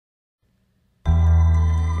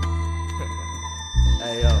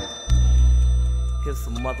Hey yo, here's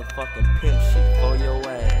some motherfucking pimp shit for your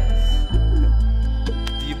ass.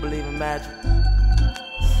 Do you believe in magic?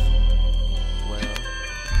 Well,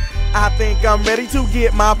 I think I'm ready to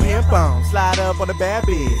get my pimp on. Slide up on the bad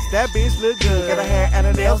bitch. That bitch look good. Got her hair and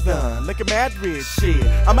her nails done. Looking mad rich. Shit,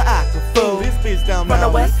 I'm an act a fool. This bitch down from the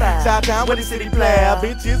west side. Shot down with the city player.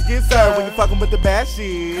 Bitches get served when you fucking with the bad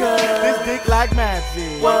shit. This dick like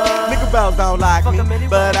magic. Nigga bros don't like me,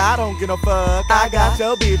 but I don't give no fuck. I got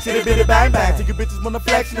your bitch in a bitty bang bang. Till you bitches wanna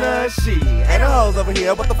flex none shit. Ain't no hoes over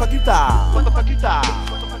here. What the fuck you thought? What the fuck you thought?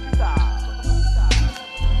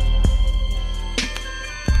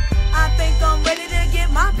 I think I'm ready to get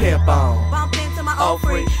my Pimp on. Bump into my old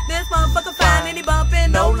freak. This motherfucker fine and he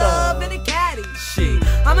bumpin', no love in the caddy. shit.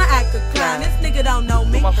 I'ma act a clown, this nigga don't know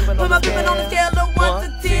me. Put my pimpin' on the scale of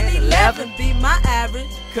 1 to 10, 11 be my average.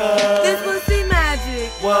 This pussy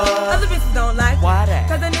magic. Other bitches don't like Why it, that?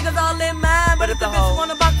 cause the niggas all in mine. But if the bitch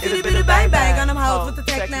wanna box, itty bitty bang bang on them hoes with the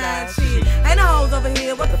Tech 9 shit. Ain't no hoes over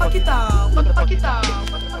here, what the fuck you thought? What the fuck you thought?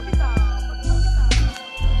 What the fuck you thought?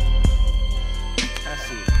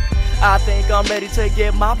 I think I'm ready to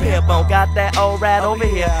get my pimp on. Got that old rat over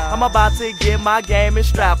here. I'm about to get my game and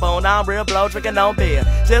strap on. I'm real blow, drinking on beer.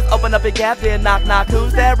 Just open up your gap there, knock knock.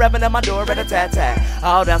 Who's there? Rapping at my door, rat a tat tat.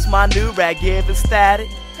 Oh, that's my new rag, giving static.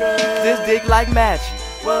 This dick like magic.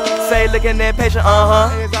 Say looking impatient,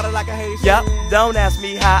 Like a Haitian. Yep, don't ask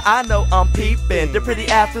me how I know I'm peeping. The pretty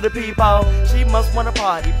ass to the people, she must wanna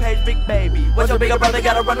party. Page big baby, what's your bigger brother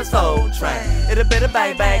gotta run the soul train? It'll be a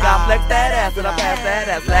bang bang, I flex that ass and I pass that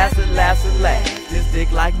ass. Last and last and last. This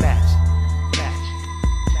dick like magic.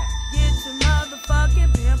 Get your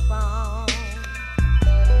motherfucking pimp on.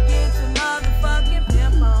 Get your motherfucking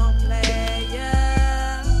pimp on,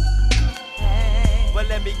 player. Hey. Well,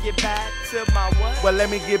 let me get back to my what? Well, let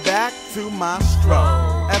me get back to my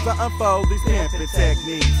stroll. As I unfold these pimpin'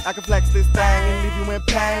 techniques, I can flex this thing and leave you in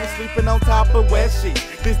pain. Sleeping on top of wet sheets.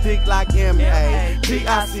 This dick like M.A.G.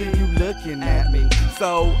 I see you looking at me.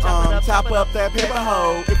 So, top up that paper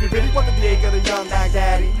hoe. If you really want the dick of the young Mac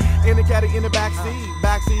Daddy. In the caddy in the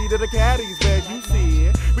backseat of the caddies where you see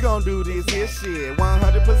it. We gon' do this here shit,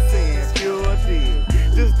 100% pure deal.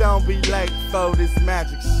 Just don't be late for this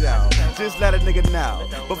magic show. Just let a nigga know.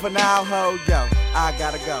 But for now, ho, yo, I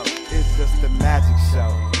gotta go. It's just a magic show.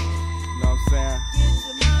 You know what I'm saying? Get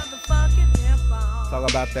your motherfucking pimp on. Talk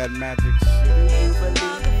about that magic shit. Get your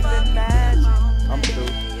motherfucking pimp on. I'm through.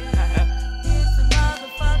 Get your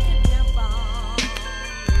motherfucking pimp on.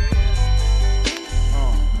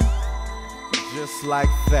 Just like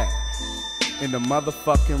that. In the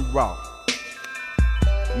motherfucking raw.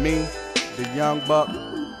 Me, the young buck,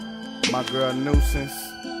 my girl Nuisance,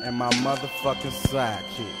 and my motherfucking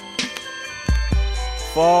sidekick.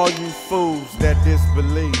 For all you fools that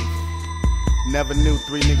disbelieve, never knew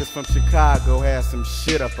 3 niggas from Chicago had some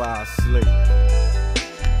shit up our sleeve.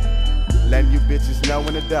 Letting you bitches know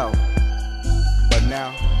in the dough. But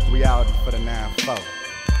now, we out for the 9-4.